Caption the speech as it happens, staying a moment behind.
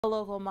A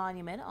local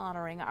monument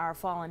honoring our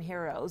fallen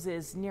heroes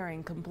is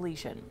nearing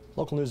completion.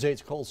 Local News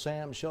 8's Cole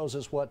Sam shows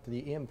us what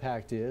the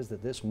impact is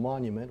that this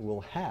monument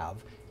will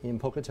have in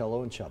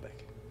Pocatello and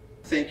Chubbuck.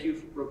 Thank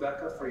you,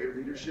 Rebecca, for your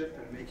leadership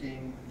in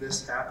making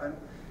this happen,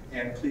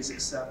 and please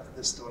accept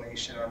this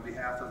donation on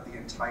behalf of the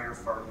entire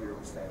Farm Bureau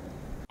family.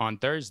 On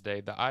Thursday,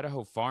 the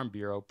Idaho Farm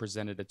Bureau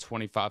presented a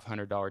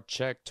 $2,500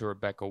 check to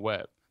Rebecca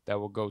Webb that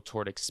will go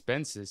toward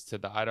expenses to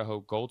the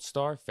Idaho Gold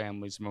Star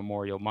Family's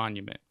Memorial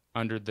Monument.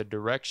 Under the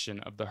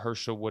direction of the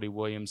Herschel Woody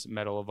Williams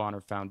Medal of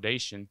Honor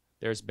Foundation,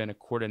 there has been a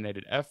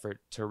coordinated effort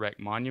to erect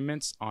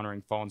monuments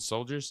honoring fallen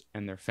soldiers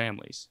and their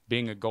families.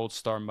 Being a Gold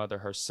Star mother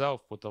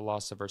herself with the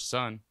loss of her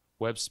son,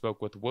 Webb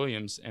spoke with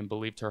Williams and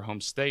believed her home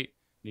state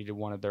needed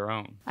one of their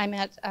own. I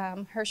met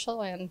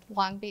Herschel in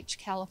Long Beach,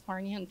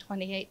 California in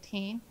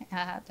 2018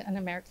 at an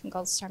American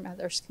Gold Star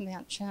Mothers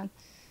Convention.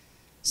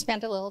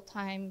 Spent a little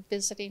time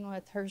visiting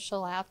with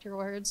Herschel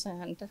afterwards,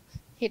 and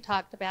he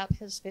talked about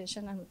his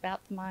vision and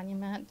about the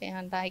monument,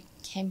 and I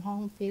came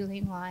home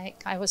feeling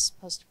like I was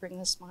supposed to bring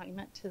this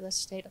monument to the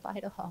state of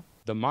Idaho.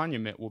 The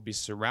monument will be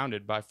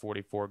surrounded by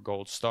 44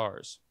 gold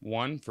stars,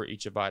 one for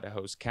each of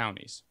Idaho's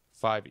counties.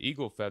 5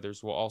 eagle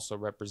feathers will also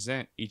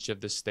represent each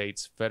of the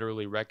state's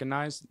federally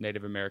recognized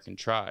Native American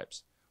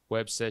tribes.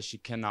 Webb says she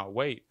cannot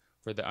wait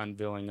for the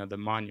unveiling of the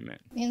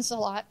monument. It means a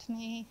lot to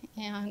me,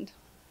 and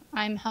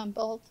I'm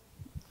humbled.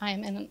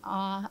 I'm in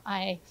awe.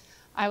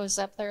 I was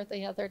up there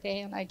the other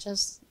day, and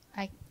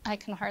I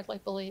can hardly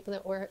believe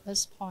that we're at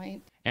this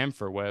point. And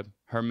for Webb,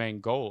 her main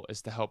goal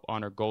is to help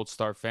honor Gold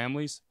Star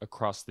families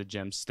across the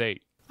Gem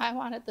State. I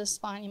wanted this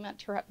monument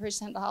to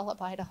represent all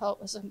of Idaho.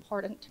 It was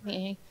important to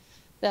me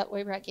that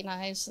we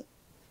recognize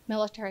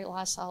military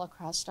loss all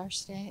across our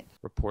state.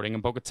 Reporting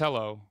in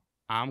Pocatello,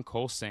 I'm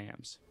Cole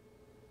Sams.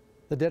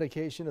 The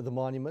dedication of the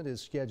monument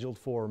is scheduled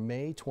for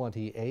May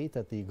 28th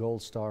at the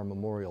Gold Star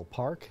Memorial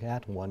Park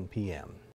at 1 p.m.